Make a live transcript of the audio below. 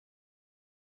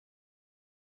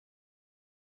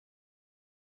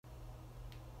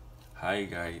Hi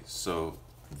guys, so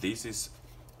this is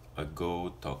a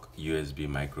GoTalk USB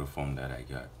microphone that I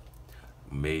got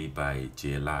made by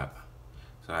JLab.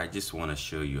 So I just want to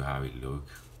show you how it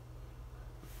looks.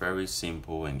 Very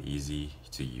simple and easy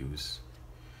to use.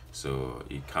 So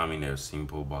it comes in a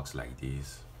simple box like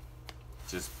this.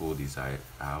 Just pull this side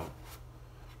out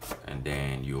and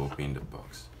then you open the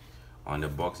box. On the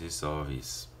box itself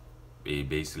is it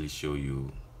basically show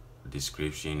you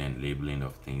description and labeling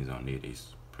of things on it.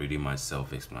 Is pretty much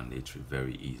self-explanatory,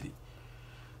 very easy.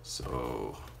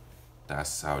 So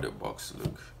that's how the box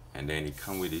look, and then it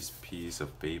comes with this piece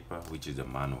of paper which is the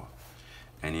manual,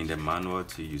 and in the manual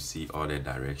too you see all the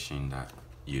direction that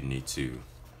you need to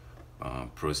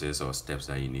process or steps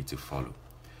that you need to follow.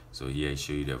 So here I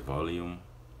show you the volume.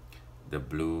 The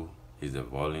blue is the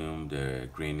volume, the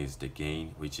green is the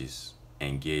gain, which is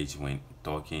engaged when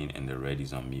talking, and the red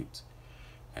is on mute.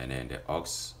 And then the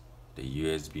aux, the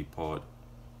USB port,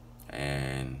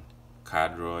 and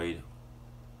cardioid,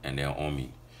 and then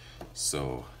ohming.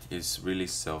 So it's really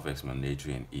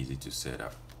self-explanatory and easy to set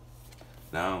up.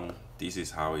 Now this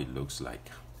is how it looks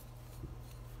like.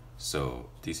 So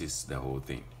this is the whole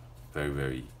thing.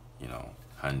 Very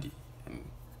handy and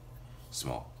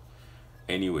small.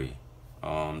 Anyway,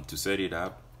 to set it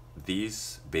up,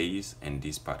 this base and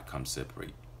this part come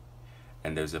separate,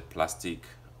 and there's a plastic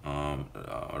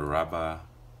rubber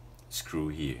screw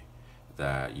here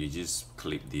that you just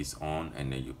clip this on,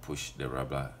 and then you push the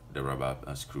rubber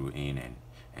screw in,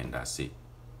 and that's it.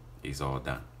 It's all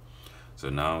done. So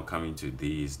now coming to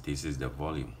this is the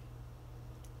volume.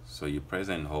 So you press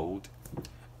and hold,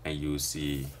 and you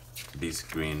see this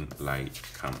green light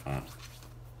come on.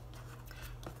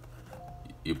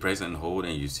 You press and hold,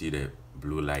 and you see the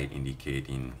blue light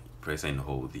indicating. Press and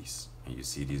hold this, and you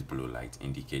see this blue light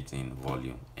indicating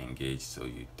volume engaged. So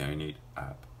you turn it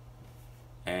up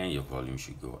and your volume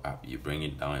should go up. You bring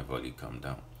it down and volume come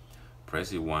down.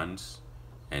 Press it once,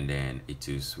 and then it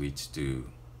will switch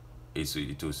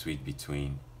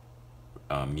between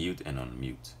mute and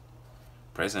unmute.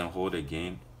 Press and hold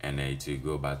again, and then it will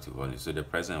go back to volume. So the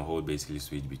press and hold basically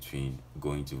switch between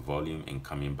going to volume and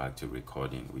coming back to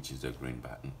recording, which is the green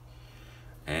button.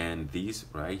 And this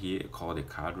right here called the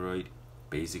cardioid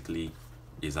basically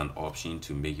is an option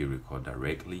to make it record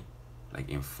directly, like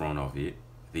in front of it,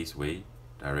 this way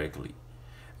directly.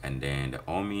 And then the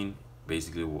ohming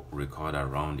basically will record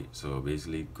around it. So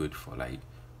basically good for like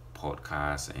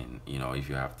podcasts, and if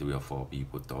you have 3 or 4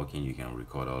 people talking, you can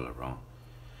record all around.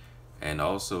 And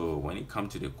also when it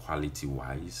comes to the quality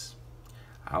wise,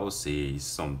 I would say it's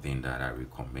something that I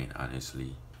recommend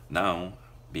honestly. Now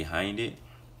behind it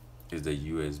is the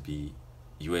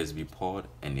USB port,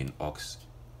 and then aux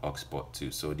port too.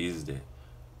 So this is the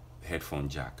headphone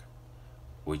jack,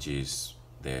 which is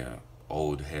the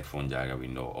old headphone jack that we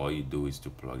know. All you do is to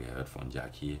plug a headphone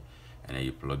jack here, and then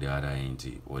you plug the other into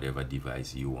whatever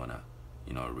device you wanna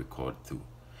record through.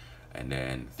 And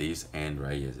then this end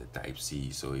right here is a type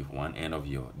C. So if one end of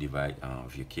your device,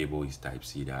 if your cable is type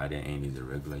C, the other end is a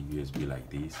regular USB like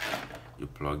this. You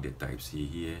plug the type C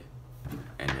here,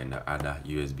 and then the other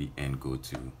USB end go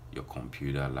to your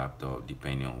computer, laptop,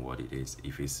 depending on what it is.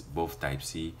 If it's both type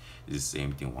C, it's the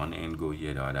same thing. One end go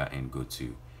here, the other end go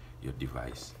to your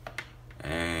device.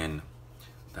 And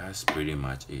that's pretty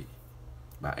much it.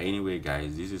 But anyway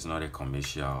guys, this is not a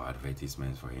commercial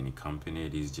advertisement for any company.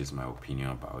 This is just my opinion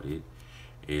about it.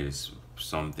 It is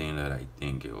something that I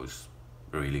think it was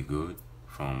really good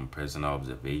from personal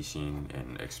observation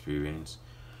and experience.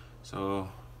 So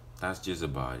that's just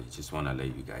about it. Just want to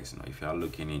let you guys know, if you are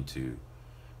looking into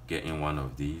getting one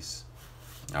of these,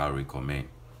 I'll recommend.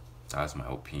 That's my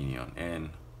opinion, and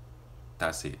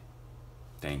that's it.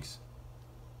 Thanks.